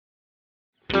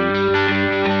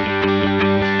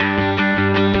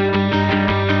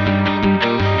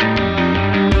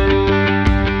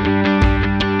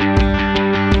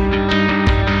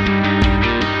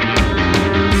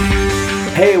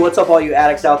what's up, all you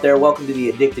addicts out there? Welcome to the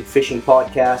Addicted Fishing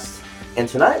Podcast. And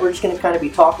tonight we're just going to kind of be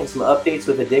talking some updates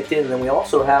with Addicted, and then we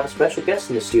also have a special guest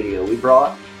in the studio. We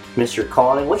brought Mr.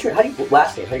 Conan. What's your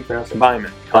last name? How do you pronounce it?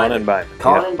 Byman. Conan Byman.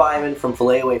 Conan Byman from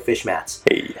Filet Away Fish Mats.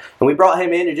 Hey. And we brought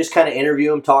him in to just kind of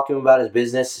interview him, talk to him about his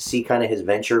business, see kind of his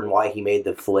venture and why he made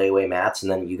the Filet Away Mats. And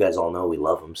then you guys all know we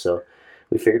love him, so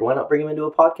we figured why not bring him into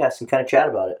a podcast and kind of chat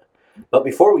about it. But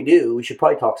before we do, we should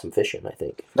probably talk some fishing, I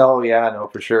think. Oh yeah, no,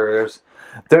 for sure.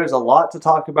 There's a lot to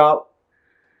talk about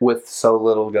with so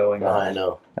little going on. I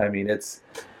know. I mean,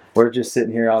 we're just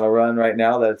sitting here on a run right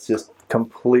now that's just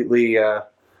completely.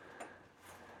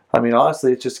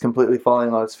 Honestly, it's just completely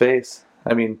falling on its face.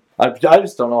 I mean, I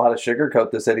just don't know how to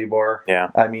sugarcoat this anymore. Yeah.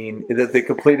 I mean, the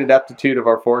complete ineptitude of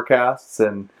our forecasts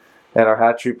and our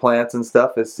hatchery plants and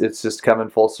stuff, it's just coming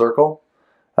full circle.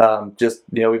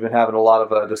 We've been having a lot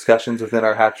of discussions within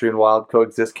our hatchery and wild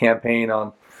coexist campaign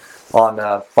on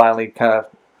finally kind of.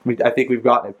 I think we've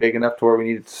gotten it big enough to where we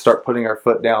need to start putting our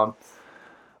foot down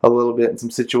a little bit in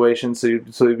some situations.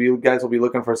 So you guys will be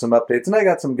looking for some updates, and I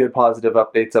got some good positive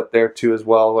updates up there too as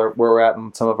well, where we're at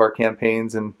in some of our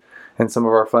campaigns and some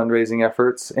of our fundraising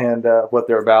efforts and what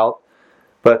they're about.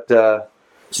 But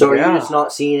so are you just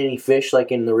not seeing any fish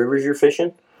like in the rivers you're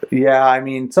fishing? Yeah, I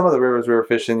mean, some of the rivers we were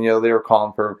fishing, they were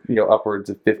calling for upwards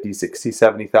of 50, 60,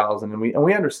 70,000, and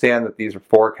we understand that these are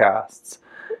forecasts,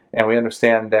 and we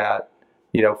understand that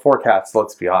forecasts.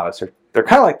 Let's be honest, they're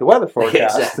kind of like the weather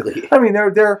forecasts. Exactly. I mean,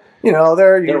 they're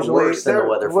usually worse than the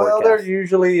weather forecast. They're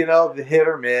usually the hit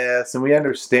or miss, and we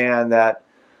understand that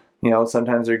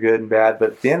sometimes they're good and bad.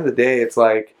 But at the end of the day, it's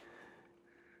like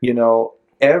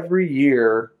every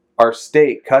year our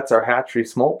state cuts our hatchery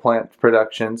smolt plant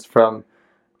productions from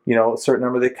a certain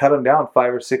number. They cut them down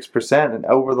 5 or 6%, and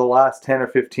over the last 10 or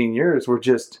 15 years,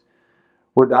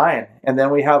 we're dying. And then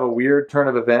we have a weird turn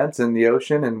of events in the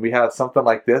ocean, and we have something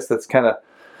like this that's kind of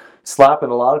slapping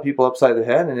a lot of people upside the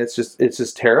head, and it's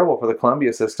just terrible for the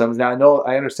Columbia systems. Now,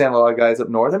 I understand a lot of guys up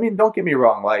north. I mean, don't get me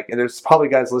wrong. And there's probably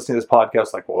guys listening to this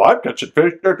podcast like, well, I'm catching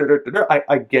fish.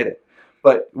 I get it.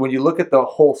 But when you look at the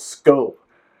whole scope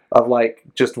of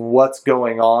just what's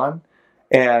going on,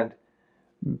 and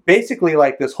basically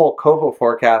this whole coho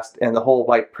forecast and the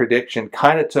whole prediction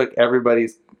kind of took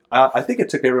everybody's. I think it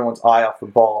took everyone's eye off the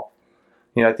ball.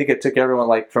 I think it took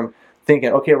everyone from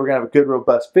thinking, okay, we're going to have a good,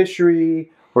 robust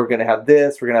fishery. We're going to have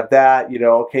this. We're going to have that.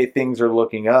 Okay, things are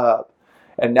looking up.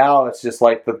 And now it's just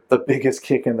the biggest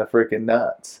kick in the freaking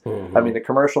nuts. Mm-hmm. I mean, the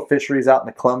commercial fisheries out in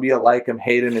the Columbia, like them,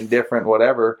 hate them, indifferent,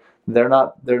 whatever, they're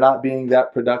not being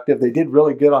that productive. They did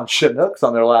really good on Chinooks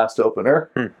on their last opener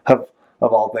of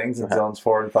all things in zones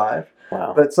 4 and 5.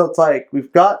 Wow. But so it's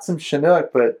we've got some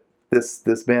Chinook, but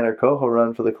this banner coho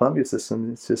run for the Columbia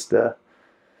system, it's just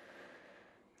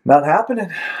not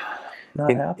happening.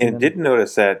 And did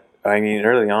notice that,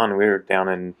 early on we were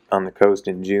down on the coast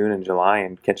in June and July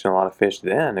and catching a lot of fish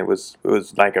then. It was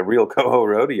like a real coho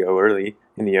rodeo early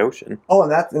in the ocean. Oh,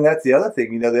 and that's the other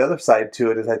thing. The other side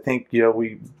to it is I think,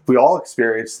 we all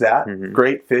experienced that. Mm-hmm.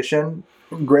 Great fishing,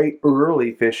 great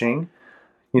early fishing.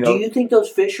 Do you think those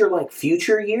fish are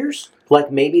future years?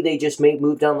 Maybe they just may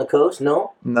move down the coast?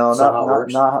 No? No,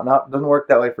 not doesn't work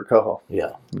that way for coho.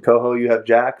 Yeah. In coho, you have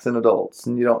jacks and adults,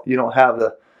 and you don't have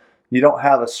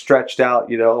a stretched out,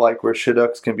 where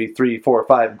Chinooks can be 3, 4,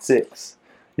 5, and 6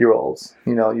 year olds.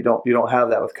 You don't have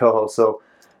that with coho. So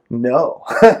no,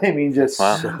 I mean, just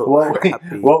wow. what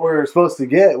we were supposed to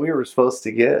get, we were supposed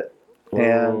to get,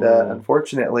 and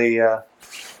unfortunately, yeah.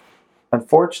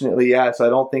 So I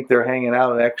don't think they're hanging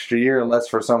out an extra year unless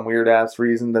for some weird ass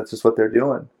reason. That's just what they're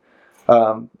doing.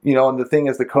 And the thing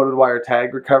is, the coated wire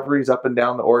tag recoveries up and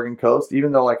down the Oregon coast,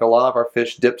 even though a lot of our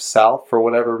fish dipped south for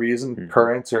whatever reason, Mm-hmm.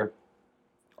 currents or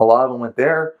a lot of them went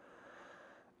there,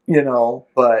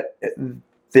 but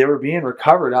they were being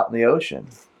recovered out in the ocean,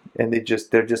 and they're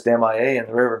just MIA in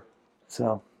the river.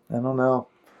 So I don't know.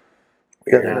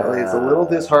 Definitely, it's a little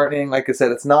disheartening. Like I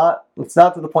said, it's not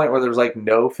to the point where there's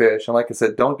no fish. And like I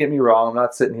said, don't get me wrong. I'm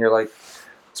not sitting here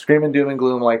screaming doom and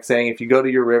gloom, saying if you go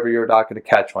to your river, you're not going to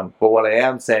catch one. But what I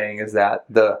am saying is that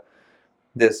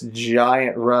this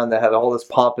giant run that had all this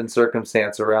pomp and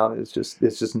circumstance around it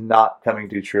it's just not coming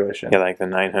to fruition. Yeah, the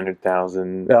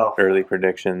 900,000 early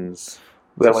predictions.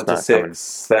 That went to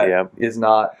 6. Is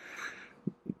not.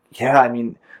 Yeah, I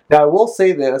mean. Now, I will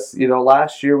say this,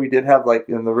 last year we did have,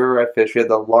 in the river I fish, we had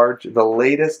the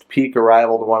latest peak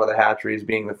arrival to one of the hatcheries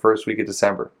being the first week of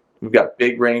December. We've got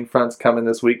big rain fronts coming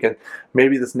this week, and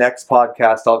maybe this next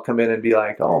podcast I'll come in and be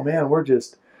like, oh man,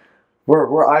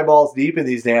 we're eyeballs deep in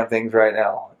these damn things right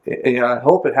now. I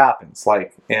hope it happens.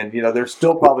 There's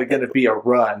still probably going to be a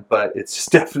run, but it's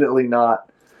just definitely not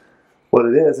what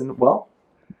it is. And well,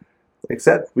 like I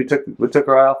said, we took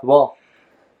our eye off the ball.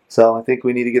 So I think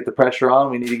we need to get the pressure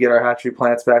on. We need to get our hatchery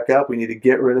plants back up. We need to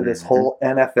get rid of this whole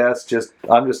NFS.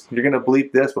 You're going to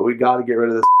bleep this, but we got to get rid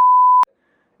of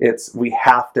this. We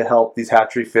have to help these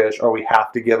hatchery fish, or we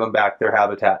have to give them back their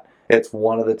habitat. It's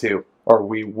one of the two, or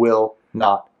we will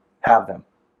not have them.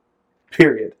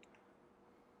 Period.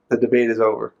 The debate is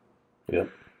over. Yep.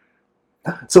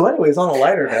 So anyways, on a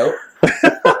lighter note.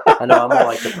 I know, I'm all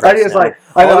like depressed now.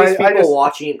 All these people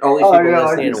watching, all these people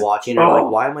listening and watching are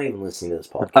like, why am I even listening to this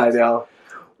podcast? I know.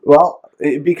 Well,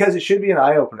 because it should be an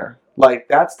eye-opener. Like,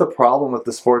 that's the problem with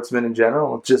the sportsmen in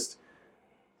general.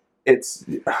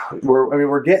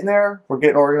 We're getting there. We're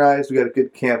getting organized. We got a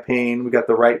good campaign. We got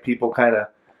the right people kind of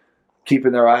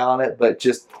keeping their eye on it, but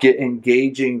just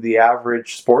engaging the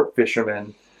average sport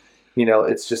fisherman,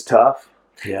 it's just tough.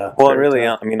 Yeah. Well, really,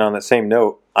 tough. I mean, on the same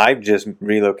note, I've just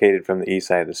relocated from the east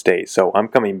side of the state, so I'm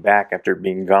coming back after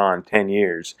being gone 10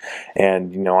 years,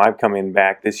 and I've come in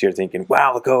back this year thinking,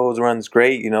 wow, the Cohoes run's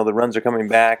great, the runs are coming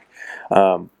back.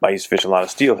 I used to fish a lot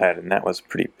of steelhead, and that was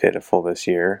pretty pitiful this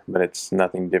year, but it's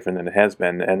nothing different than it has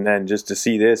been. And then just to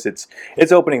see this, it's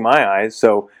opening my eyes.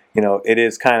 So it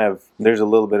is kind of, there's a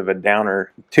little bit of a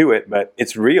downer to it, but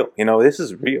it's real. This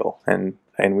is real, and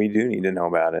we do need to know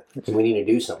about it. We need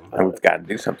to do something about it. We've got to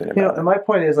do something about it. And my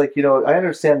point is, I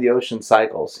understand the ocean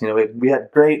cycles. We had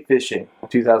great fishing in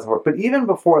 2004, but even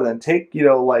before then, take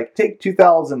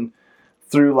 2000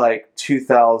 through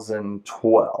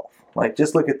 2012.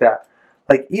 Just look at that.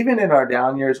 Even in our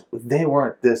down years, they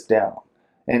weren't this down.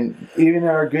 And even in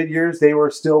our good years, they were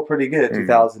still pretty good.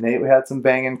 2008, we had some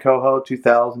banging coho.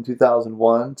 2000,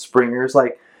 2001, springers.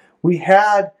 We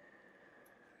had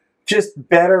just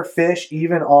better fish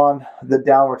even on the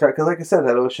downward track. Because like I said,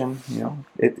 that ocean,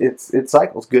 it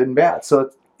cycles good and bad.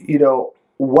 So,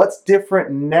 what's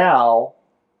different now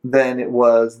than it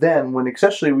was then, when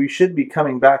especially we should be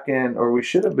coming back in, or we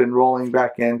should have been rolling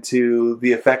back into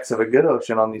the effects of a good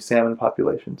ocean on these salmon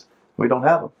populations. We don't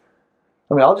have them.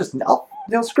 I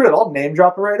mean, screw it. I'll name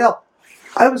drop it right now.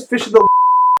 I was fishing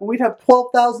we'd have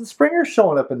 12,000 springers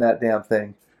showing up in that damn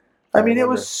thing. I mean, it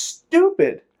was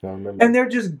stupid. And they're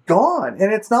just gone.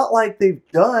 And it's not like they've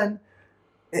done.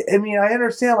 I mean, I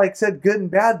understand, like I said, good and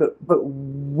bad, but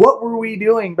what were we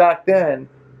doing back then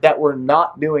that we're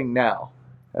not doing now?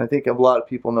 And I think a lot of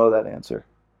people know that answer.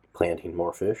 Planting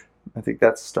more fish. I think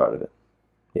that's the start of it.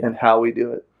 Yeah. And how we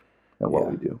do it and what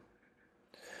we do.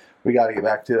 We got to get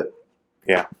back to it.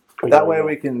 Yeah. That way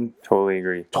we can totally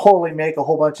make a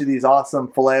whole bunch of these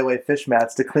awesome fillet fish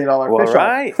mats to clean all our fish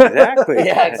right, exactly.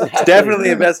 Yeah, exactly. It's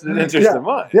definitely a vested interest of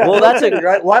mine. Yeah. Well, that's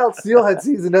wild steelhead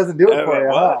season doesn't do it for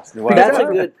you. Huh? That's a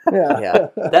good. Yeah,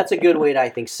 that's a good way to, I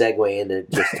think, segue into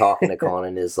just talking to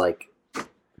Conan. Is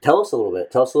tell us a little bit.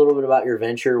 Tell us a little bit about your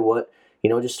venture. What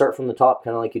just start from the top,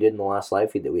 kind of like you did in the last live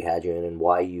feed that we had you in, and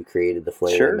why you created the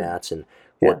fillet mats and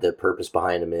what the purpose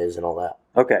behind them is, and all that.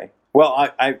 Okay. Well,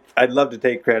 I'd love to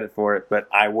take credit for it, but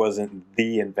I wasn't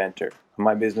the inventor.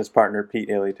 My business partner, Pete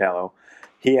Ilitalo,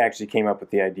 he actually came up with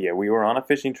the idea. We were on a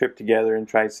fishing trip together in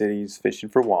Tri-Cities fishing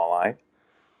for walleye.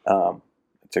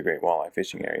 It's a great walleye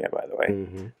fishing area, by the way.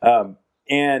 Mm-hmm.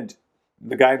 And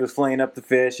the guy was filleting up the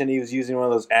fish, and he was using one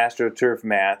of those AstroTurf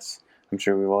mats. I'm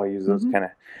sure we've all used those kind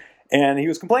of. And he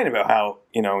was complaining about how,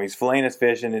 he's filleting his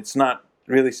fish, and it's not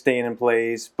really staying in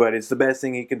place, but it's the best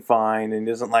thing he can find, and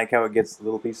he doesn't like how it gets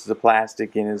little pieces of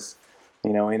plastic in his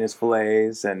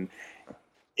fillets. And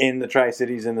in the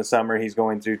Tri-Cities in the summer, he's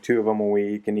going through 2 of them a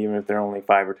week, and even if they're only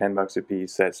 $5 or $10 a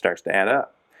piece, that starts to add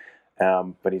up.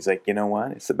 But he's like, you know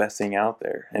what? It's the best thing out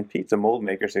there. And Pete's a mold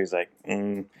maker, so he's like,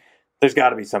 there's got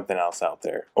to be something else out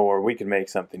there, or we can make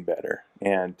something better.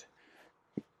 And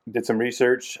did some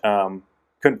research,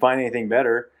 couldn't find anything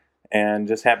better. And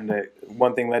just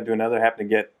one thing led to another, happened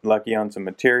to get lucky on some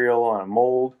material, on a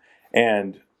mold,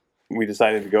 and we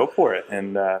decided to go for it.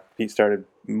 And Pete started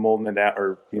molding it out,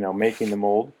 or, making the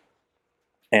mold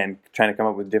and trying to come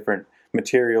up with different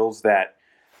materials that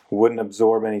wouldn't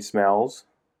absorb any smells,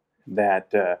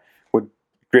 that would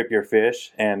grip your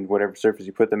fish and whatever surface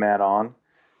you put the mat on,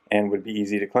 and would be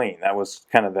easy to clean. That was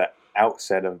kind of the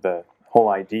outset of the whole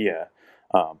idea.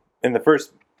 In the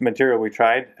first material we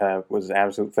tried was an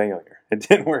absolute failure. It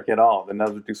didn't work at all. The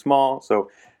nubs were too small.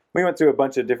 So we went through a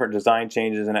bunch of different design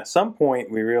changes, and at some point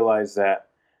we realized that,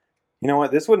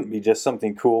 this wouldn't be just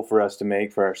something cool for us to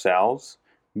make for ourselves,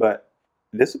 but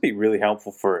this would be really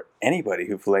helpful for anybody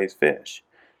who fillets fish.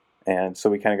 And so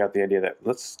we kind of got the idea that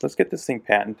let's get this thing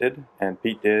patented, and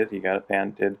Pete did. He got it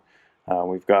patented.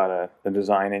 We've got a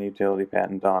design and utility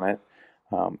patent on it.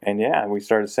 And we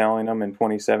started selling them in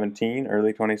 2017,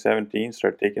 early 2017,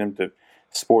 started taking them to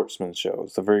sportsman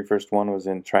shows. The very first one was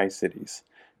in Tri-Cities.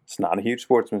 It's not a huge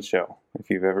sportsman show if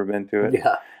you've ever been to it.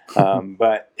 Yeah.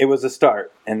 But it was a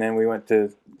start. And then we went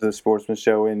to the sportsman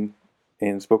show in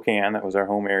Spokane. That was our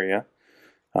home area.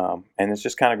 And it's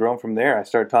just kind of grown from there. I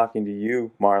started talking to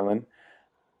you, Marlon,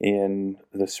 in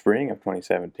the spring of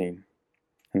 2017.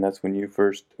 And that's when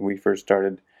we first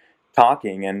started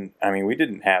talking. And I mean, we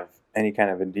didn't have any kind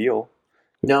of a deal.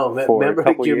 No, remember?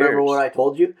 Do you remember what I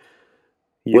told you?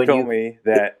 You told me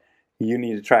that you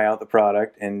need to try out the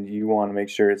product and you want to make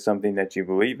sure it's something that you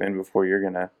believe in before you're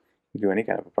going to do any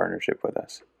kind of a partnership with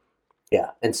us.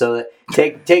 Yeah, and so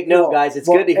take note, guys. It's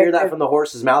good to hear that from the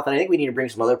horse's mouth, and I think we need to bring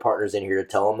some other partners in here to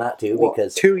tell them that too,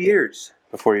 because 2 years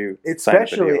before you,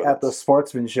 especially at the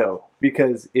sportsman show,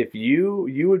 because if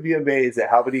you would be amazed at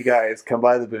how many guys come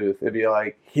by the booth and be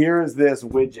like, "Here is this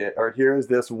widget," or "Here is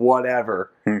this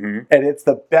whatever," and it's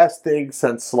the best thing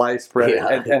since sliced bread,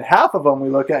 and half of them we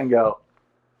look at and go,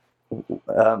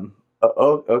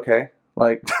 "Oh, okay."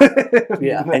 Like,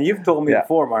 yeah. And you've told me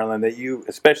before, Marlon, that you,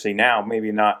 especially now,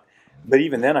 maybe not. But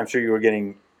even then, I'm sure you were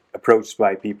getting approached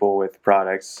by people with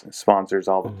products, sponsors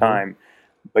all the time.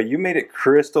 But you made it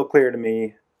crystal clear to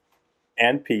me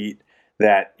and Pete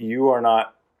that you're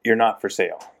not for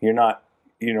sale. You're not,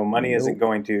 money isn't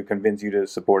going to convince you to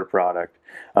support a product.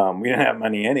 We don't have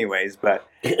money anyways, but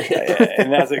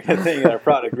and that's a good thing that our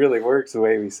product really works the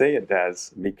way we say it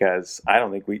does, because I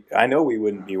know we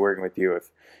wouldn't be working with you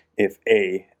if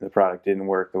A, the product didn't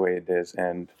work the way it is,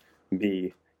 and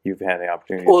B, you've had the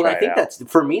opportunity to try I think that's,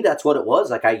 for me, that's what it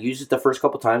was. Like, I used it the first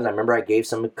couple times. I remember I gave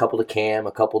a couple to Cam,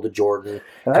 a couple to Jordan,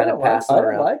 kind of passing around.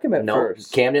 I didn't like him at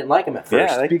first. Cam didn't like him at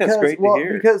first. Yeah, I think that's great to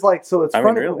hear. Because, like, so it's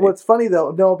funny. Really. What's funny,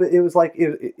 though, no, but it was like,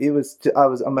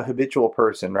 I'm a habitual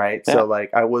person, right? Yeah. So,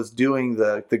 like, I was doing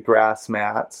the grass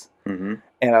mats, and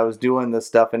I was doing the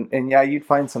stuff, and yeah, you'd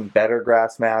find some better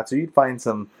grass mats, or you'd find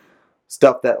some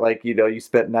stuff that, like, you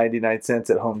spent 99 cents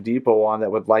at Home Depot on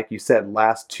that would, like you said,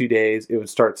 last 2 days. It would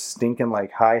start stinking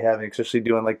like high heaven, especially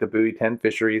doing like the buoy 10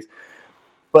 fisheries.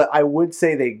 But I would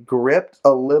say they gripped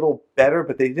a little better,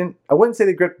 but I wouldn't say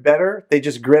they gripped better. They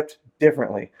just gripped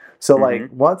differently. So like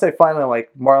once I finally,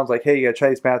 like, Marlon's like, "Hey, you gotta try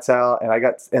these mats out."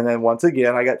 And then once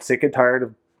again, I got sick and tired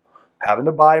of having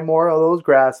to buy more of those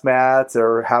grass mats,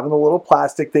 or having the little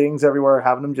plastic things everywhere,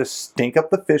 having them just stink up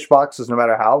the fish boxes no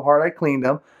matter how hard I cleaned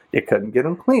them. You couldn't get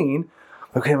them clean.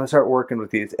 Okay, I'm going to start working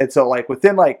with these. And so, like,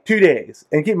 within, like, 2 days,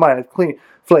 and keep in mind, I've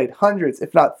filleted hundreds,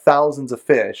 if not thousands of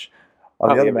fish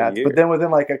on the other mats. But then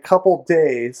within, like, a couple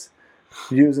days,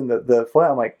 using the fillet,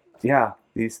 I'm like, yeah,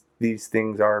 these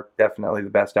things are definitely the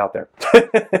best out there.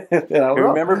 I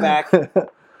remember back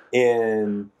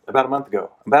in about a month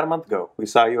ago, we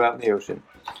saw you out in the ocean,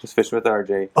 just fishing with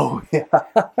RJ. Oh,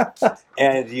 yeah.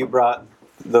 And you brought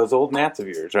those old mats of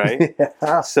yours, right?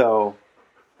 Yeah.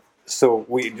 So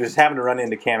we just happened to run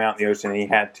into Cam out in the ocean, and he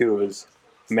had 2 of his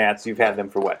mats. You've had them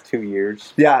for what, 2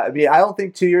 years? Yeah, I mean, I don't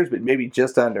think 2 years, but maybe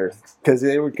just under, because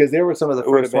they were some of the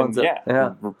first ones.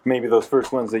 Maybe those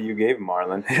first ones that you gave him,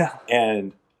 Marlon. Yeah,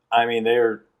 and I mean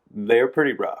they're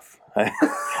pretty rough.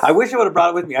 I wish I would have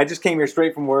brought it with me. I just came here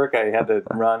straight from work. I had to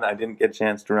run. I didn't get a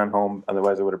chance to run home.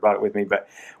 Otherwise, I would have brought it with me. But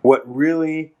what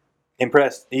really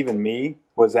impressed even me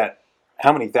was that.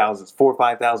 How many thousands? 4,000 or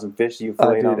 5,000 fish you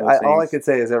filleted on those things? All I could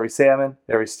say is every salmon,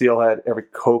 every steelhead, every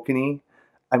kokanee,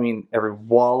 every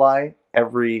walleye,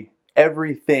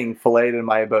 everything filleted in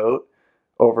my boat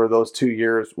over those 2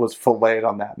 years was filleted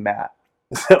on that mat.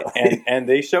 and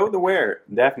they showed the wear,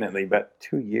 definitely, but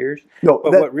 2 years? No,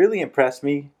 but what really impressed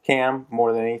me, Cam,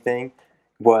 more than anything,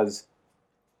 was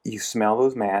you smell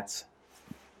those mats,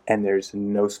 and there's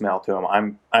no smell to them.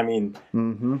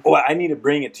 Well, I need to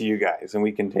bring it to you guys, and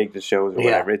we can take the shows or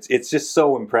whatever. It's just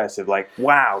so impressive. Like,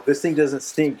 wow, this thing doesn't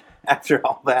stink after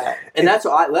all that. And that's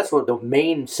what the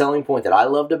main selling point that I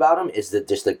loved about them is that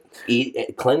just the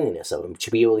cleanliness of them,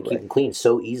 to be able to keep them clean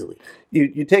so easily.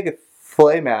 You take a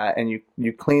fillet mat and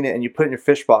you clean it and you put it in your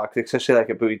fish box, especially like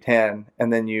a buoy 10,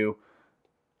 and then you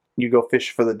go fish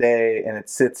for the day, and it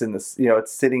sits in this,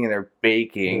 it's sitting in there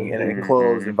baking in a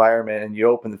closed environment, and you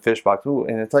open the fish box,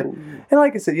 and it's like, and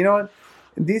like I said, you know what,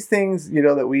 these things,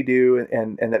 that we do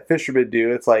and that fishermen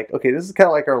do, it's like, okay, this is kind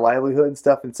of like our livelihood and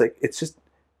stuff. And it's like, it's just,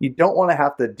 you don't want to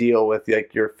have to deal with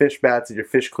like your fish bats and your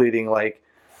fish cleaning, like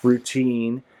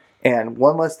routine, and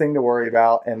one less thing to worry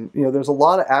about. And, there's a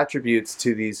lot of attributes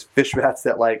to these fish bats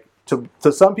that, like,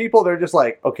 to some people, they're just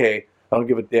like, okay, I don't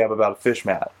give a damn about a fish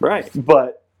mat. Right.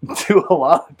 But to a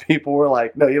lot of people, we're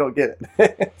like, no, you don't get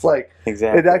it. It's like,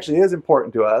 exactly. It actually is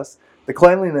important to us. The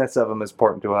cleanliness of them is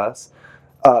important to us.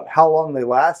 How long they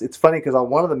last. It's funny because on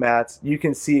one of the mats, you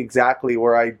can see exactly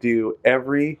where I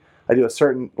I do a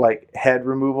certain like head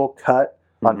removal cut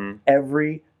on Mhm.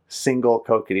 every single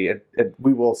kokanee. And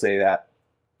we will say that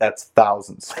that's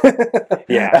thousands. Yeah, At the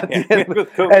yeah. end.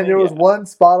 With kokanee, And there was yeah. one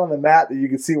spot on the mat that you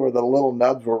could see where the little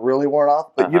nubs were really worn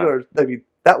off. But you know, I mean,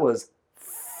 that was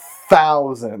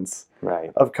thousands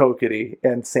Right. of kokanee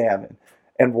and salmon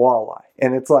and walleye.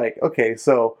 And it's like, okay,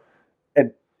 so,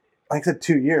 and like I said,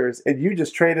 2 years, and you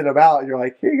just traded them out. And you're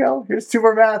like, here you go, here's 2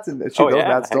 more mats, and shoot, those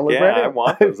mats still look brand new. I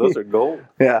want those. Those are gold.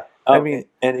 Yeah, I mean,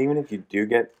 and even if you do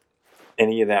get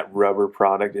any of that rubber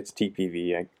product, it's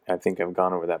TPV. I think I've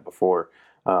gone over that before.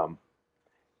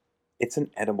 It's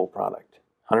an edible product,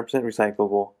 100%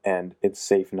 recyclable, and it's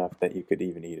safe enough that you could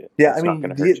even eat it. yeah, It's I not mean,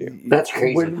 going to hurt you. That's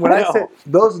crazy. When I No. said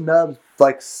those nubs,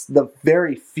 like the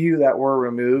very few that were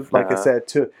removed, like I Uh-huh. said,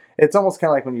 too, it's almost kind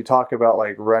of like when you talk about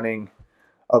like running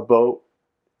a boat.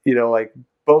 You know, like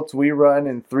boats we run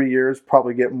in 3 years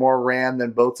probably get more ran than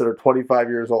boats that are 25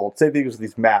 years old. Same thing with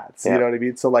these mats. Yeah. You know what I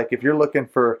mean? So, like, if you're looking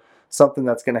for something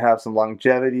that's going to have some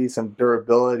longevity, some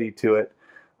durability to it,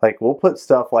 like we'll put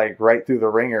stuff like right through the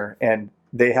ringer, and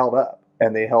they held up,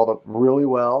 and they held up really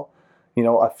well. You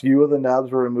know, a few of the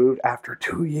nubs were removed after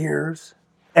 2 years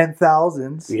and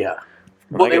thousands. Yeah.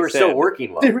 Like Well, they I were still said,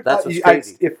 working well. Dude, That's what's I-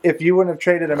 crazy. if you wouldn't have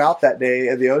traded them out that day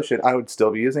in the ocean, I would still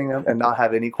be using them and not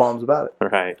have any qualms about it.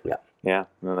 Right. Yeah. Yeah.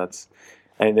 No,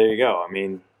 and there you go. I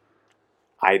mean,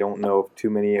 I don't know of too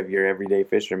many of your everyday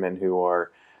fishermen who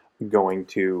are going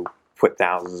to put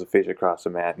thousands of fish across a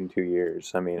mat in 2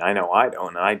 years. I mean, I know I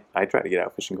don't. And I try to get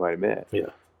out fishing quite a bit. Yeah.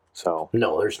 So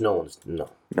No, there's no one's no.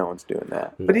 no one's doing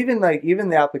that. But even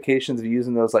the applications of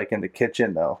using those like in the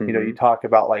kitchen though, you know, Mhm. you talk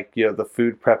about like, you know, the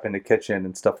food prep in the kitchen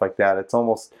and stuff like that. It's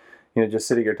almost, you know, just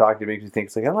sitting here talking makes you think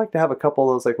it's like, I'd like to have a couple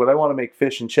of those, like when I want to make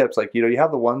fish and chips, like, you know, you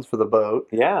have the ones for the boat,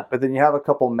 Yeah. but then you have a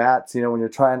couple mats, you know, when you're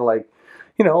trying to like,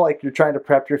 you know, like you're trying to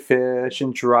prep your fish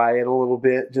and dry it a little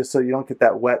bit just so you don't get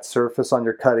that wet surface on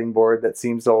your cutting board that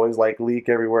seems to always like leak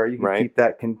everywhere. You can Right. keep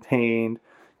that contained,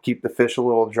 keep the fish a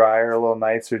little drier, a little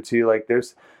nicer too. Like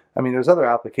there's other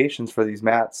applications for these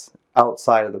mats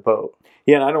outside of the boat.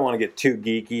 Yeah, and I don't want to get too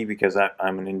geeky because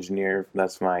I'm an engineer.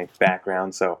 That's my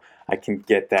background, so I can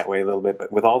get that way a little bit.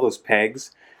 But with all those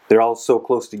pegs, they're all so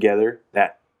close together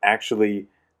that actually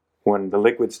when the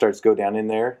liquid starts to go down in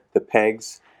there, the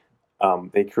pegs,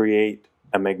 they create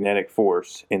a magnetic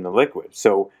force in the liquid.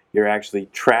 So you're actually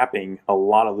trapping a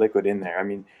lot of liquid in there. I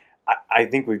mean, I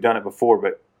think we've done it before,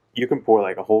 but you can pour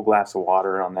like a whole glass of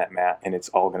water on that mat and it's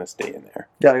all going to stay in there.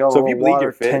 Yeah, like all So the if you little bleed water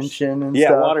your fish- tension and Yeah,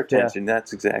 stuff. water tension.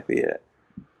 That's exactly it.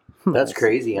 That's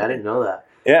crazy. I didn't know that.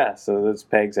 Yeah, so those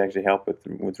pegs actually help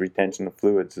with retention of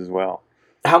fluids as well.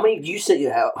 How many? You said you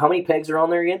have. How many pegs are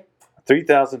on there again?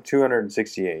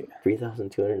 3,268.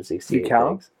 3,268. You count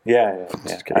 'em? pegs. Yeah.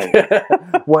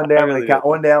 One day I'm really gonna count.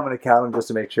 One day I'm gonna count them just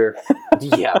to make sure.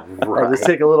 Yeah, I'll right. just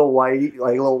take a little white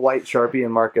Sharpie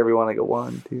and mark everyone. I go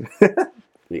 1, 2.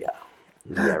 Yeah,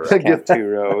 right. Count 2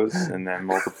 rows and then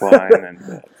multiply and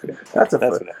then That's a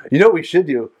that's fun. what I You know what we should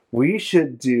do? We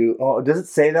should do. Oh, does it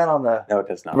say that on the? No, it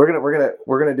does not. We're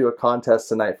gonna do a contest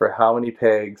tonight for how many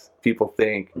pegs people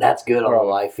think That's good on the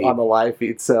live feed. on the live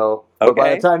feed. So, but by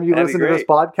Okay, the time you that'd be listen to this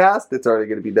podcast, it's already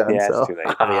gonna be done. Yeah, so it's too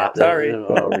late. Yeah, Sorry.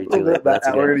 already too late. That's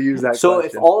we're good. gonna use that. So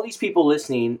question. if all these people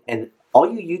listening and all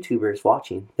you YouTubers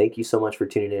watching, thank you so much for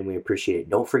tuning in. We appreciate it.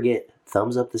 Don't forget,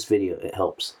 thumbs up this video. It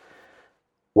helps.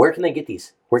 Where can they get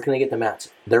these? Where can they get the mats?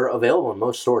 They're available in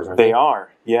most stores, aren't they? They are,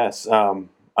 yes.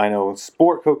 I know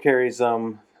Sportco carries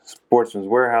them. Sportsman's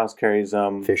Warehouse carries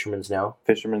them. Fisherman's now.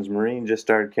 Fisherman's Marine just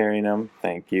started carrying them.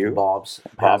 Thank you. Bob's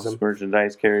has Bob's them.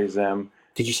 Merchandise carries them.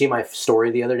 Did you see my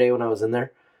story the other day when I was in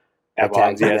there? I At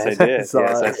Bob's, tagged you yes, I guys. did. Saw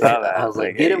Yes, I it. saw that. I was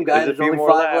like, hey, get him, guys. there's There's a few only more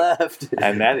 5 left.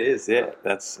 And that is it.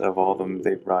 That's of all them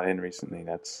they've brought in recently.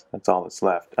 That's all that's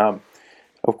left. Of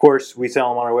course, we sell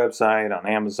them on our website, on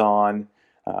Amazon,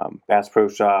 Bass Pro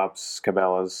Shops,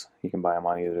 Cabela's. You can buy them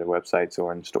on either their websites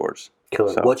or in stores.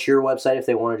 Killer. So- What's your website if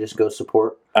they want to just go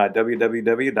support?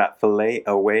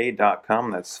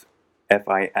 www.filetaway.com. That's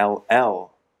FILLETAWAY.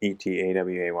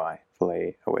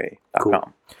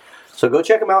 Filetaway.com. So go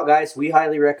check them out, guys. We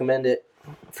highly recommend it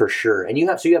for sure. And you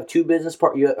have 2 business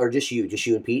or just you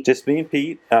and Pete? Just me and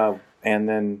Pete, and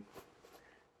then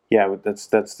that's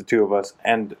the 2 of us.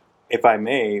 And if I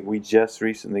may, we just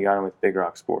recently got in with Big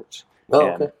Rock Sports. Oh,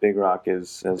 And okay. Big Rock is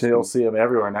So you'll see them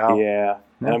everywhere now. yeah.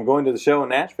 And I'm going to the show in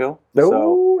Nashville. Oh,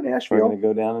 So we're Nashville. going to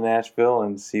go down to Nashville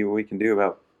and see what we can do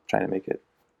about trying to make it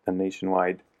a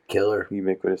nationwide Killer.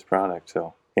 ubiquitous product.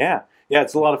 So yeah,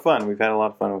 it's a lot of fun. We've had a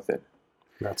lot of fun with it.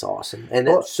 That's awesome. And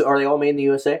then, so are they all made in the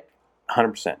USA?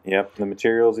 100%. Yep. The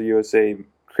materials a USA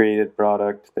created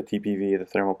product, the TPV, the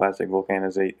thermoplastic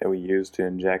volcanosite that we use to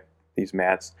inject these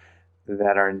mats,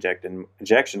 that are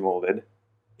injection molded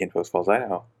in Post Falls,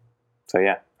 Idaho. So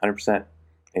yeah, 100%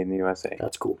 made in the USA.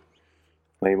 That's cool.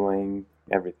 Labeling,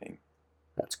 everything.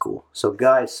 That's cool. So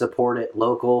guys, support it.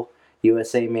 Local,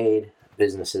 USA made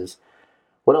businesses.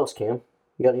 What else, Cam?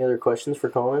 You got any other questions for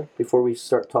Colin before we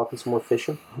start talking some more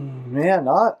fishing? Man,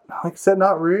 like I said,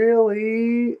 not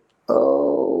really.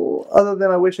 Oh, other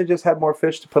than I wish I just had more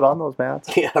fish to put on those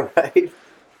mats. Yeah, right.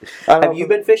 Have Have you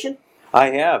been fishing? I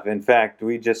have. In fact,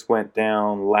 we just went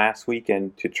down last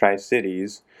weekend to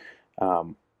Tri-Cities,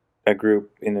 a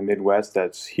group in the Midwest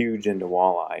that's huge into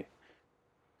walleye,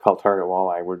 called Target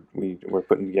Walleye. We're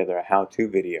putting together a how-to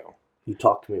video. You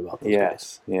talked to me about those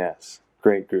guys. Yes.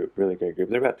 Great group, really great group.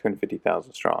 They're about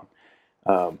 250,000 strong,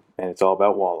 and it's all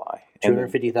about walleye.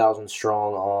 250,000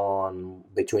 strong on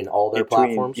between all their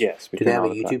platforms? Yes. Do they have a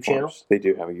all the YouTube platforms. channel? They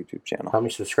do have a YouTube channel. How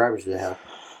many subscribers do they have?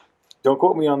 Don't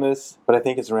quote me on this, but I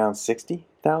think it's around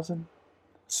 60,000.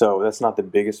 So that's not the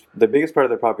biggest. The biggest part of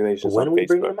their population is When on are we Facebook.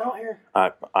 bringing them out here?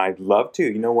 I'd love to.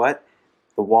 You know what?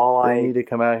 The walleye. They need to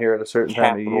come out here at a certain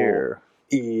time of Capital. year.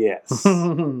 Yes.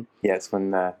 Yes,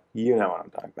 when you know what I'm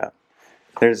talking about.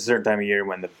 There's a certain time of year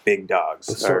when the big dogs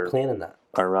Let's start planning that.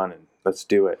 are running. Let's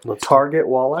do it. Target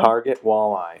walleye? Target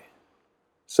Walleye.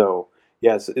 So,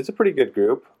 yes, it's a pretty good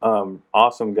group.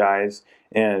 Awesome guys.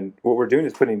 And what we're doing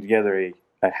is putting together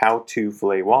a how-to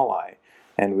fillet walleye.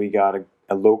 And we got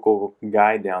a local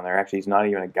guide down there. Actually, he's not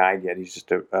even a guide yet. He's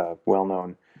just a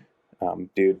well-known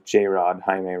dude, J-Rod,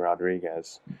 Jaime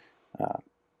Rodriguez,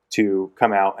 to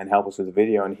come out and help us with the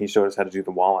video. And he showed us how to do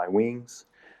the walleye wings,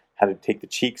 how to take the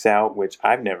cheeks out, which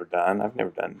I've never done. I've never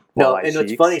done No, walleye and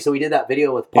cheeks. it's funny. So we did that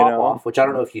video with Pop Off, which I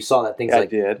don't know if you saw. That thing's I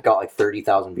did. got like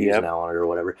 30,000 views Yep. now on it or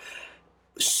whatever.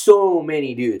 So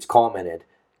many dudes commented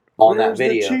on Where's that the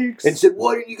video cheeks? and said,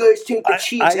 "Why didn't you guys take the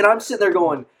cheeks?" And I'm sitting there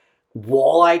going,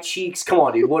 "Walleye cheeks? Come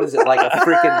on, dude! What is it like a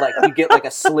freaking like you get like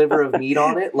a sliver of meat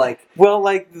on it? Like Well,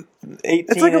 like 18-inch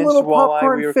It's like a little walleye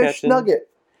popcorn we were fish catching. nugget.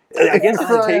 I guess It's it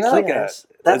frying tastes up. like yes,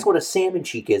 that's what a salmon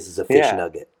cheek is a fish Yeah.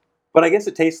 nugget. but I guess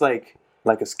it tastes like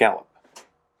a scallop.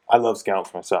 I love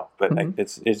scallops myself, but Mhm.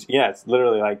 it's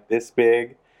literally like this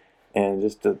big, and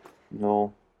just a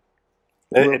little.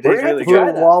 Little- It tastes really We're good.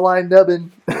 gonna Little walleye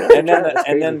nubbin. And then That's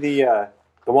and then the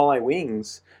walleye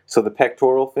wings. So the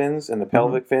pectoral fins and the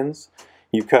pelvic fins,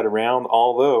 you cut around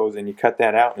all those, and you cut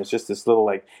that out, and it's just this little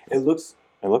like it looks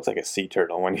like a sea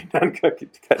turtle when you're done cutting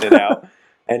it out.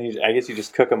 And I guess you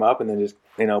just cook them up, and then just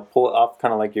pull it off,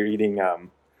 kind of like you're eating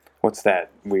what's that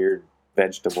weird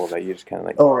vegetable that you just kind of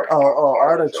like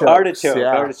Artichoke.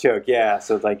 artichoke, yeah.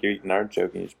 So it's like you're eating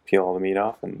artichoke, and you just peel all the meat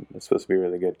off, and it's supposed to be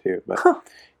really good too. But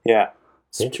yeah,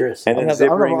 Interesting. and then I'm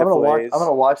zippering the gonna fillets.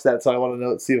 watch that, so I want to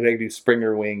know. See if I can do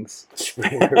Springer wings.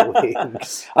 Springer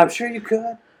wings. I'm sure you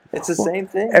could. It's the same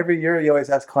thing. Every year, you always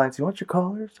ask clients, "You want your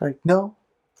collars?" Like, no,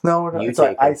 we're not. You It's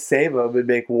like take 'em. I save them and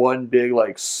make one big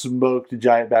like smoked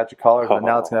giant batch of collars, but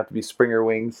now it's gonna have to be Springer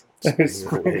wings.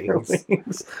 Springer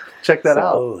wings. Check that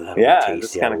out. Oh, that would Yeah, be it's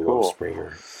tasty. kinda I love cool. Springer.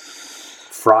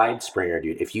 Fried Springer,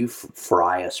 dude. If you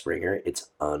fry a Springer, it's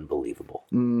unbelievable.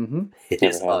 Mm-hmm. It Never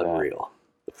is had that. unreal.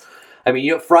 I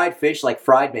mean, fried fish, like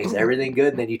fried makes everything good,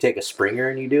 and then you take a Springer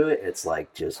and you do it, it's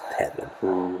like just heaven.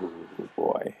 Ooh,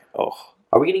 boy. Oh.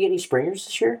 Are we going to get any Springers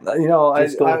this year?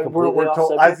 Just going we're completely off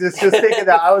told, I was just thinking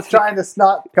that. I was trying to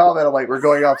not comment. I'm like, we're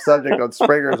going off subject on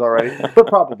Springers already, but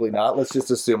probably not. Let's just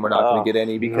assume we're not going to get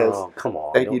any because No, come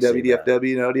on. thank you, don't say that.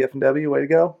 WDFW and ODF&W. Way to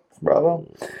go. Bravo.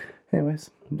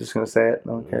 Anyways, I'm just going to say it. I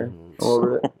don't care. I'm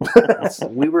over it.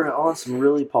 We were on some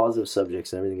really positive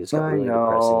subjects, and everything just got I really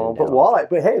depressing. know, and but down. walleye.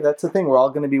 But hey, that's the thing. We're all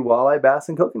going to be walleye, bass,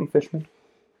 and kokanee fishermen.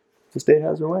 The state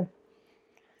has their way.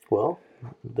 Well,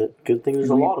 the good thing there's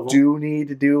a we lot of them. do need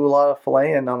to do a lot of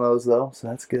filleting on those, though, so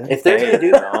that's good. If they're going to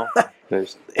do No,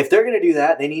 there's if they're going to do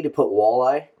that, they need to put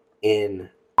walleye in.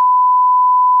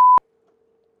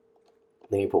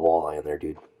 They need to put walleye in there,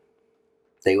 dude.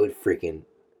 They would freaking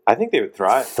I think they would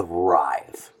thrive.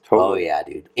 thrive. Totally. Oh yeah,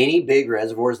 dude. Any big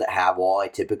reservoirs that have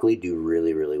walleye typically do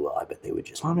really, really well. I bet they would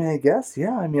just. I mean, I guess,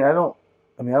 yeah. I don't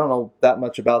know that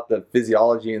much about the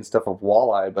physiology and stuff of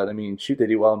walleye, but I mean, shoot, they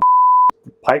do well.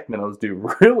 Pike minnows do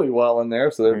really well in there,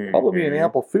 so they're probably an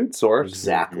ample food source.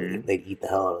 Exactly. Mhm. They'd eat the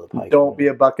hell out of the pike. Don't be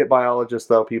a bucket biologist,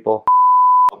 though, people.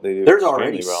 They do There's extremely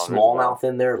already well in smallmouth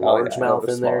in there, largemouth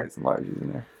there's in there. smallies and largies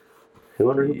in there. Who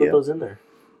wonder who put Yep. those in there?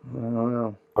 I don't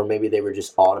know. Or maybe they were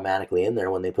just automatically in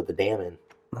there when they put the dam in.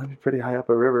 That'd be pretty high up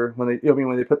a river. When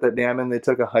they put that dam in, they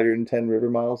took 110 river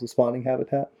miles of spawning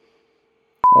habitat.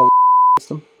 All the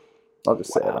system. I'll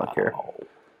just say I don't care.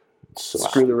 So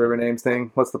Screw the river names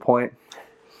thing. What's the point?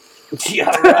 Yeah,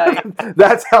 right.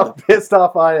 That's how pissed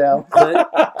off I am.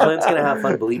 Clint's gonna have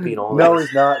fun bleeping all No, this.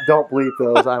 he's not. Don't bleep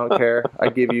those. I don't care. I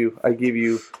give you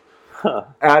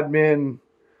admin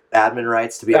Admin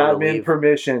rights to be able to leave,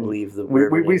 permission. leave the.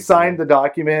 We signed the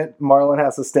document. Marlon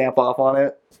has to stamp off on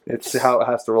it. It's how it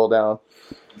has to roll down.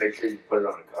 Make sure you put it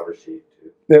on a cover sheet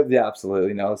too. Yeah,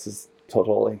 absolutely. No, this is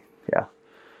totally. Yeah,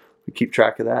 we keep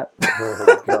track of that.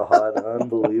 Oh God,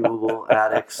 unbelievable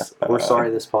addicts. We're sorry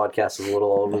this podcast is a little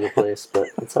all over the place, but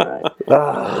it's all right. It's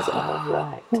all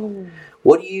right.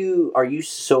 What do you? Are you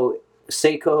so?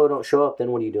 Say Coho don't show up,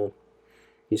 then what are you doing?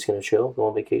 You just gonna chill, go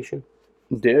on vacation?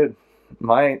 Dude,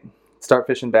 might start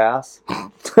fishing bass. I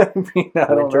mean, I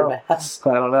don't Winter know. bass.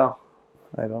 I don't know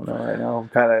right now. I'm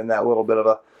kind of in that little bit of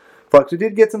a flux. We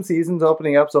did get some seasons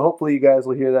opening up, so hopefully you guys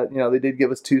will hear that. You know, they did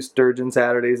give us 2 sturgeon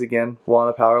Saturdays again while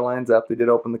the power line's up. They did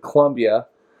open the Columbia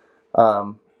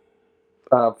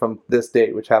from this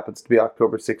date, which happens to be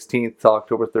October 16th to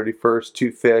October 31st.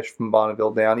 2 fish from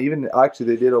Bonneville down. Even actually,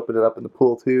 they did open it up in the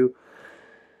pool too.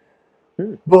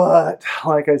 But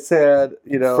like I said,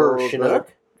 you know, For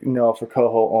Chinook? No, for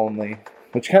Coho only.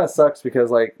 Which kind of sucks because,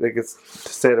 like it's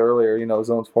said earlier, you know,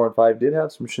 zones 4 and 5 did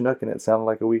have some Chinook in it. Sounded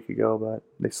like a week ago, but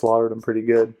they slaughtered them pretty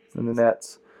good in the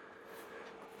nets.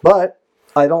 But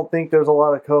I don't think there's a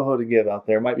lot of Coho to give out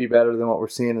there. It might be better than what we're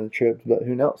seeing in the trips, but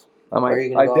who knows? Are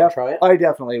you gonna go out and try it? I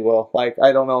definitely will. Like,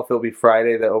 I don't know if it'll be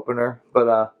Friday the opener,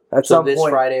 but at So some this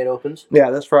point, Friday it opens? yeah,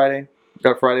 this Friday.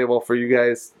 Got Friday. Well, for you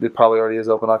guys, it probably already is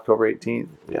open. October 18th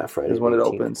Yeah, Friday is when it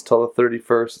 18th. opens till the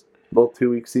 31st. Both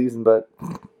 2-week season, but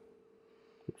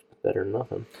Better than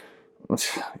nothing.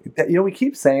 you know, we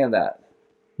keep saying that.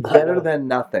 I Better know. than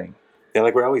nothing. Yeah,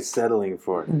 like we're always settling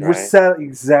for it, We're right? set.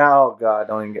 Oh God,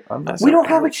 don't even get. That's We don't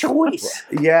okay. have a choice.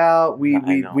 Yeah, I we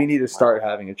know. need to start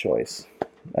having a choice.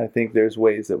 I think there's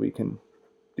ways that we can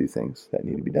do things that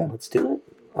need to be done. Let's do it.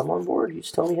 I'm on board. You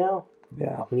just tell me how.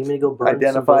 Yeah. We need me to go burn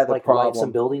Identify some, the light problem.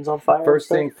 some buildings on fire.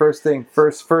 First and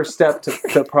step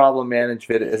to problem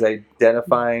management is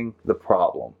identifying the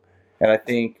problem. And I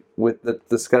think with the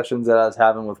discussions that I was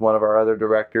having with one of our other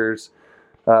directors,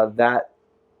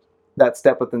 that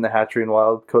step within the Hatchery and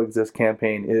Wild Coexist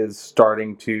campaign is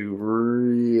starting to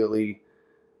really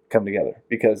come together.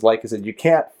 Because like I said, you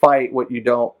can't fight what you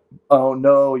don't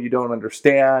know, you don't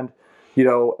understand, you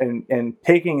know, and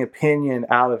taking opinion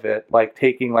out of it, like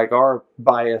taking like our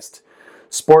biased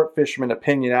sport fisherman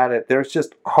opinion at it, there's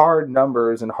just hard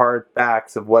numbers and hard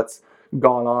facts of what's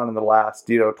gone on in the last,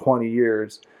 20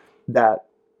 years that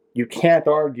you can't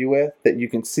argue with, that you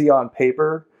can see on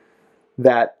paper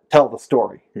that tell the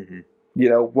story. Mm-hmm.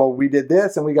 Well, we did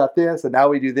this and we got this, and now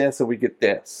we do this and we get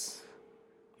this.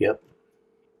 Yep.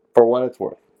 For what it's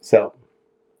worth. So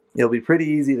it'll be pretty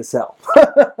easy to sell.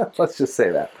 Let's just say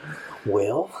that.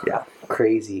 Well, Yeah.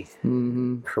 crazy.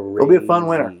 Mm-hmm. Crazy. It'll be a fun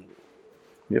winter.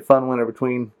 Be a fun winter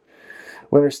between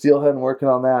winter steelhead and working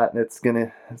on that, and it's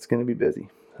gonna be busy.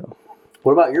 So.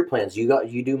 What about your plans?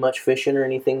 You do much fishing or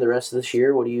anything the rest of this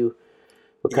year? What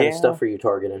kind of stuff are you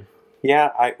targeting?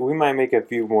 Yeah, we might make a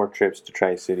few more trips to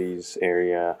Tri-Cities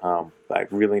area. I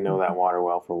really know that water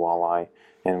well for walleye,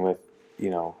 and with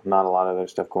not a lot of other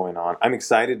stuff going on, I'm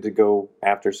excited to go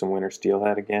after some winter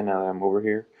steelhead again now that I'm over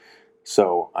here.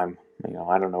 So I'm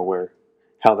I don't know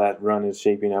how that run is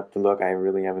shaping up to look. I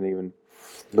really haven't even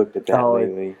looked at that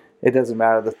lately. It doesn't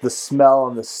matter. The smell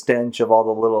and the stench of all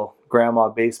the little grandma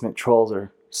basement trolls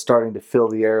are starting to fill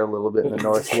the air a little bit in the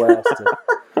northwest.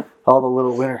 And all the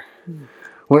little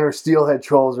winter steelhead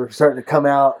trolls are starting to come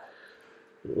out.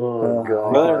 Oh,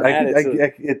 God. Other than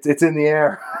that, it's in the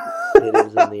air. It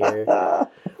is in the air.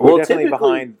 We're Well, definitely typically-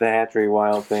 behind the Hatchery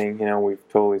Wild thing. We've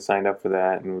totally signed up for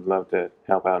that, and we'd love to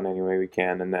help out in any way we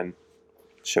can. And then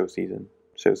show seasons.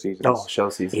 Oh, show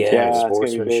season. Yeah, Yeah, it's gonna be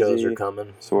sportsman shows busy. are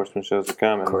coming. Sportsman shows are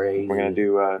coming. Crazy. We're gonna do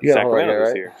You got a Sacramento holiday, this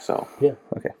right? year, so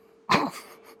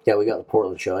Yeah, we got the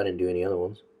Portland show. I didn't do any other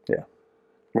ones.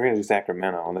 we're gonna do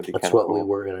Sacramento. That'd be That's kind of what cool. we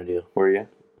were gonna do, Were you?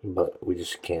 but we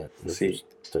just can't. See.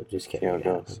 Just can't. See how make it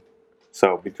it goes. happen.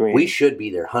 So between We should be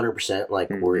there, 100%. Like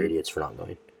we're Mhm. idiots for not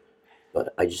going,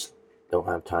 but I just don't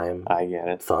have time, I get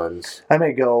it. funds. I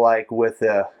may go I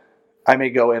may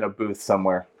go in a booth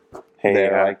somewhere. Hey,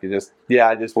 There, I could just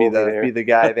We'll be the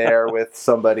guy there with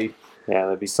somebody yeah,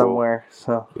 that'd be somewhere.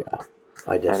 So Yeah, I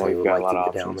Cool. I know definitely you've would got a like lot to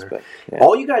of get down options, there. but yeah.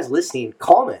 All you guys listening,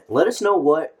 comment. Let us know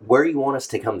where you want us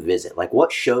to come visit. Like,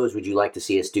 what shows would you like to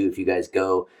see us do if you guys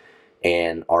go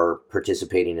and are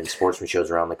participating in sportsman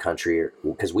shows around the country?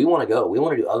 Because we want to go. We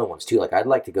want to do other ones too. Like, I'd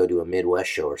like to go do a Midwest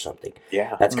show or something.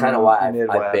 Yeah. That's kind of why I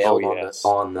Midwest. bailed Oh, yes.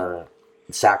 on the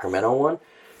Sacramento one.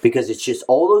 Because it's just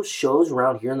all those shows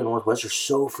around here in the Northwest are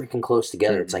so freaking close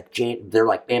together. Mhm. It's like they're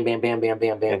like bam, bam, bam, bam,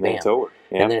 bam, bam, And then bam, it's over.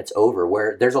 Yeah. and then it's over.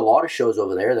 Where there's a lot of shows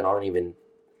over there that aren't even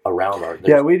around our.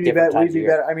 Yeah, we'd be different better. We'd times be of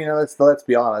year. better. I mean, let's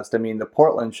be honest. I mean, the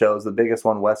Portland show is the biggest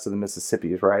one west of the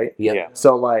Mississippi, right? Yep. Yeah.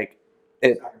 So like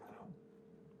it.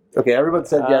 Okay, everyone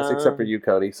said yes except for you,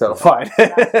 Cody. So fine.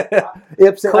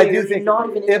 Ipsic, Cody, I do you're think not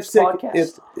even in this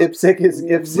podcast. Ipsic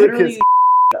is Literally,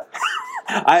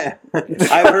 I've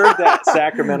heard that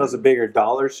Sacramento's a bigger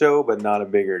dollar show, but not a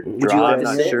bigger would you draw. like I'm to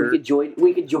not say sure. we could join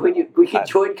you? We could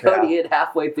join Cody in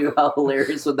halfway through. How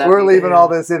hilarious would that be? we're leaving all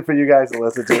this in for you guys to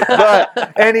listen to.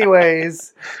 But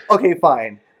anyways, okay,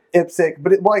 fine. Ipsic,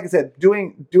 but like I said,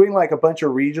 doing like a bunch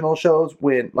of regional shows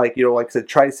when like like I said,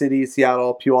 Tri-Cities,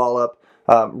 Seattle, Puyallup,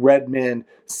 Redmond,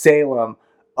 Salem.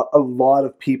 A lot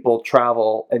of people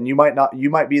travel, and you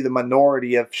might be the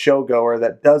minority of showgoer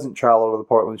that doesn't travel to the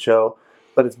Portland show,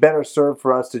 but it's better served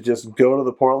for us to just go to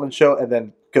the Portland show and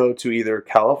then go to either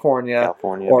California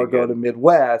or go to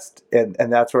Midwest, and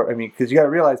that's where, I mean, because you got to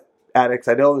realize, addicts,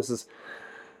 I know this is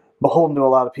beholden to a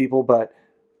lot of people, but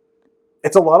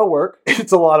it's a lot of work.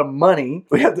 It's a lot of money.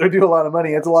 We have to do a lot of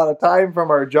money. It's a lot of time from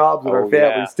our jobs and our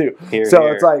families too. So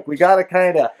it's like we got to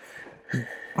kind of.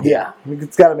 Yeah,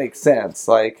 it's got to make sense.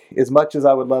 Like, as much as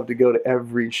I would love to go to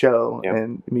every show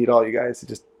and meet all you guys, it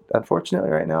just, unfortunately,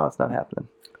 right now, it's not happening.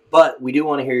 But we do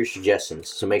want to hear your suggestions,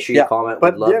 so make sure you comment.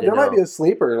 But We'd love to there know. might be a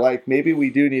sleeper. Like, maybe we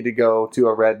do need to go to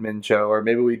a Redmond show, or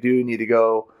maybe we do need to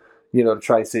go, to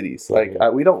Tri-Cities. Like,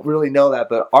 we don't really know that,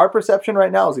 but our perception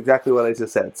right now is exactly what I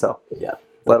just said. So, yeah.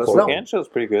 Let us know. Spokane show's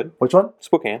pretty good. Which one?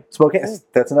 Spokane.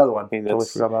 That's another one. I mean, Totally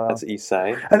forgot about that that's east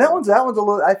side. And that one's a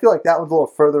little. I feel like that one's a little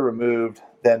further removed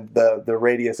than the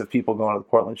radius of people going to the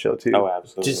Portland show too. Oh,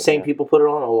 absolutely. Just the same people put it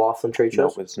on all Laughlin trade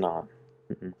shows? No, it's not.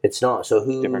 It's not. So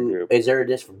Different who group. is there?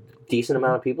 A decent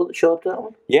amount of people that show up to that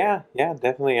one? Yeah,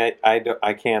 definitely.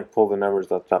 I can't pull the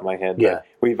numbers off the top of my head. But Yeah.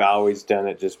 we've always done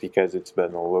it just because it's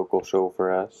been a local show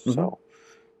for us. Mhm. So,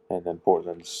 and then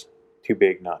Portland's too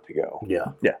big not to go. Yeah.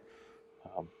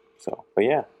 But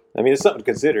yeah, I mean, it's something to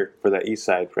consider for that east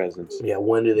side presence. Yeah.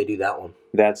 When do they do that one?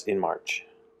 That's in March.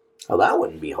 Oh, that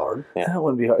wouldn't be hard. Yeah. That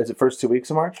wouldn't be hard. Is it first 2 weeks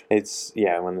of March? It's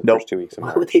when the Nope. first 2 weeks of Why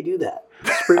March. would they do that?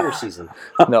 Springer season.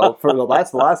 No,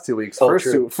 that's the last 2 weeks. Oh,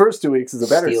 First 2 weeks is a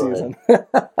better Steelhead. season.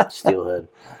 Steelhead.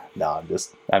 No,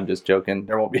 I'm just joking.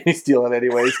 There won't be any stealing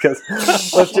anyways, because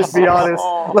let's just be honest.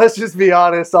 Let's just be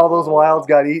honest. All those wilds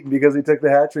got eaten because we took the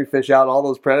hatchery fish out. All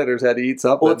those predators had to eat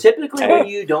something. Well, typically Hey, when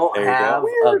you don't there you have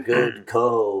go. a good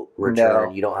coho return,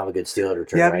 No. you don't have a good steelhead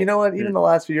return. yeah, right? but you know what? Even the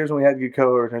last few years when we had good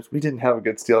coho returns, we didn't have a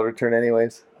good steel return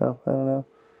anyways. So I don't know.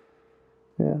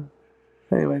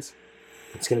 Yeah. Anyways.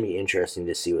 It's going to be interesting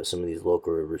to see what some of these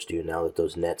local rivers do now that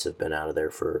those nets have been out of there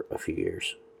for a few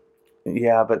years.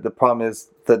 Yeah, but the problem is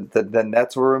the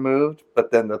nets were removed, but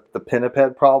then the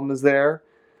pinniped problem is there.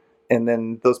 And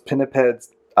then those pinnipeds,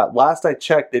 last I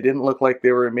checked, they didn't look like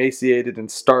they were emaciated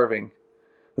and starving.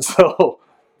 So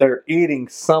they're eating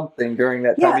something during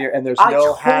that time of year, and there's no I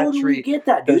totally hatchery. get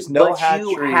that, dude. There's no but hatchery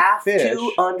you have fish.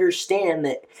 to understand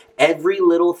that every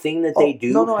little thing that they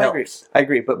do No, helps. I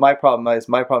agree. But my problem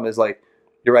is like,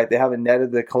 you're right. They haven't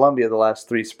netted the Columbia the last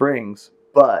 3 springs,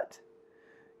 but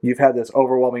you've had this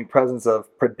overwhelming presence of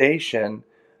predation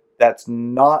that's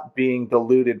not being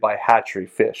diluted by hatchery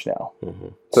fish now. Mm-hmm.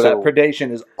 So that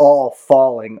predation is all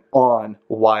falling on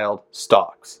wild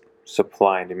stocks.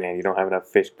 Supply and demand. You don't have enough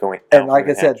fish going out. And like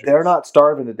from I the said, hatcheries. they're not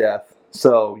starving to death.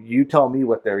 So you tell me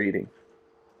what they're eating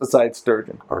besides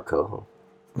sturgeon. Or coho.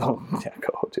 Oh, yeah,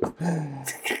 coho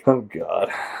too. Oh, God.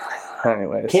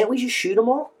 Anyways. Can't we just shoot them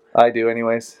all? I do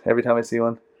anyways, every time I see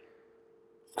one.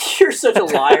 You're such a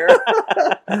liar.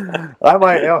 I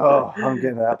might. Oh, I'm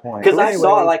getting to that point. Because But I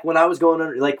saw, anyway, like, when I was going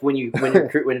under, like, when you're down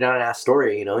in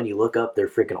Astoria, and you look up, they're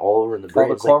freaking all over in the all bridge.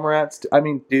 the It's like, cormorants. I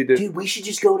mean, dude. we should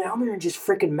just go down there and just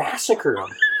freaking massacre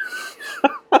them.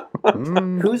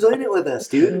 Mm. Who's in it with us,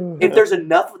 dude? If there's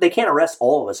enough, they can't arrest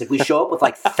all of us. If we show up with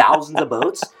like thousands of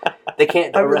boats, they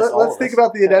can't I mean, arrest all let's of think us.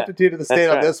 about the ineptitude of the state That's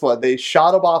on right. this one. They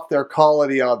shot them off their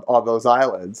colony on those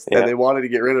islands, Yeah. and they wanted to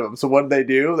get rid of them. So what did they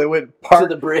do? They went To parked,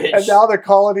 the bridge. and now their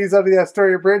colony's under the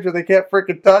Astoria Bridge, where they can't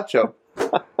freaking touch them.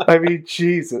 I mean,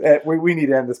 Jesus, we need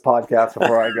to end this podcast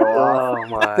before I go off. Oh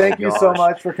my! Thank you so gosh.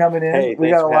 much for coming in. Hey, we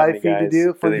thanks got a for having live me, feed to guys.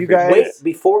 do for Really you appreciate guys. it. Wait,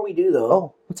 before we do though,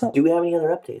 Oh, what's up? do we have any other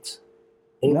updates?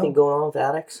 Anything No. going on with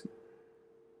addicts?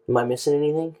 Am I missing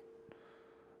anything?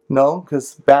 No,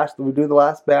 because bash. We do the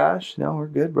last bash. No, we're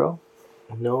good, bro.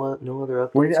 No other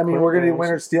updates. We're gonna do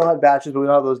winter steelhead batches, but we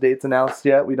don't have those dates announced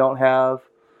yet. We don't have.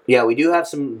 Yeah, we do have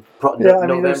some There's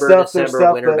November, stuff,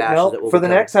 December winter but batches no, that will for be the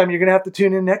coming. next time, you're gonna have to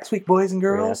tune in next week, boys and Yeah,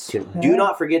 girls. Do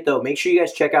not forget though, make sure you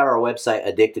guys check out our website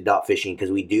addicted.fishing because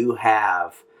we do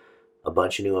have a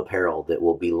bunch of new apparel that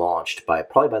will be launched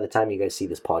probably by the time you guys see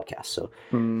this podcast. So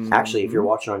actually, if you're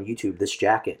watching on YouTube, this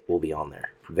jacket will be on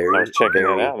there. I was checking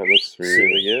that out. It looks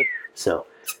really good. So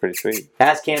it's pretty sweet.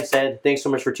 As Cam said, thanks so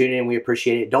much for tuning in. We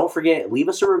appreciate it. Don't forget, leave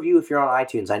us a review if you're on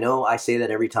iTunes. I know I say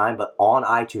that every time, but on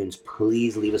iTunes,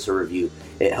 please leave us a review.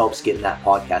 It helps getting that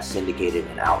podcast syndicated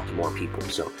and out to more people.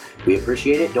 So we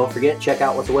appreciate it. Don't forget, check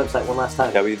out what's the website one last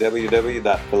time.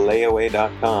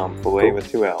 www.filetaway.com. Filet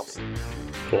with 2 L's.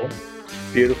 Okay.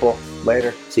 Beautiful.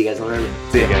 Later. See you guys on the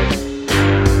See you guys.